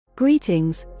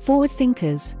Greetings, forward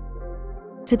thinkers.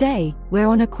 Today, we're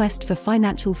on a quest for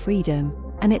financial freedom,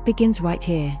 and it begins right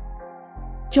here.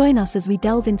 Join us as we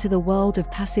delve into the world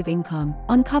of passive income,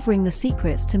 uncovering the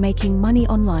secrets to making money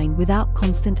online without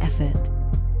constant effort.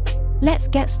 Let's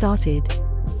get started.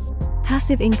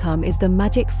 Passive income is the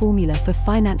magic formula for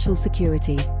financial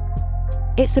security.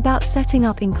 It's about setting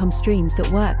up income streams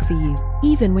that work for you,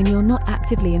 even when you're not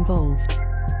actively involved.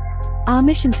 Our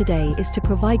mission today is to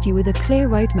provide you with a clear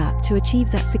roadmap to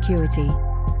achieve that security.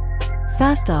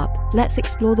 First up, let's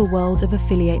explore the world of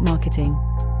affiliate marketing.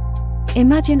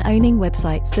 Imagine owning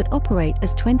websites that operate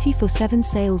as 24/7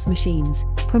 sales machines,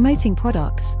 promoting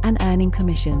products and earning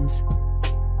commissions.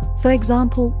 For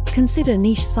example, consider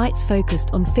niche sites focused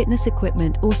on fitness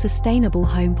equipment or sustainable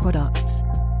home products.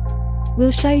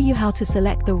 We'll show you how to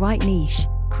select the right niche,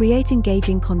 create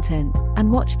engaging content,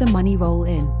 and watch the money roll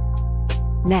in.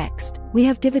 Next, we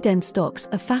have dividend stocks,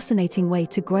 a fascinating way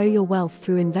to grow your wealth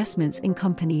through investments in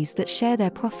companies that share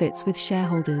their profits with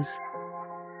shareholders.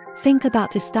 Think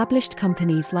about established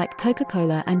companies like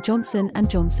Coca-Cola and Johnson &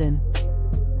 Johnson.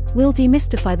 We'll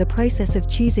demystify the process of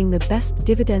choosing the best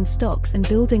dividend stocks and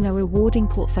building a rewarding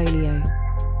portfolio.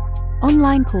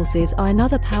 Online courses are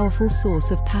another powerful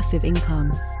source of passive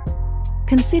income.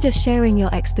 Consider sharing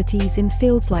your expertise in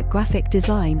fields like graphic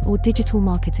design or digital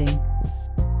marketing.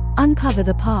 Uncover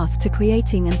the path to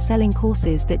creating and selling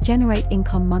courses that generate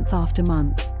income month after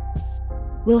month.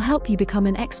 We'll help you become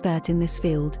an expert in this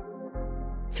field.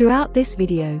 Throughout this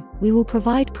video, we will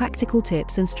provide practical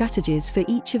tips and strategies for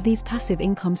each of these passive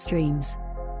income streams.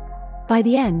 By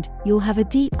the end, you'll have a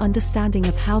deep understanding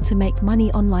of how to make money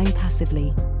online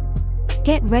passively.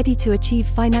 Get ready to achieve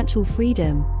financial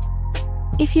freedom.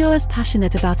 If you're as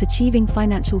passionate about achieving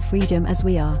financial freedom as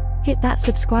we are, hit that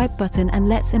subscribe button and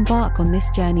let's embark on this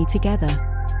journey together.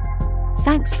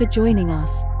 Thanks for joining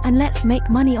us, and let's make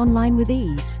money online with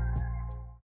ease.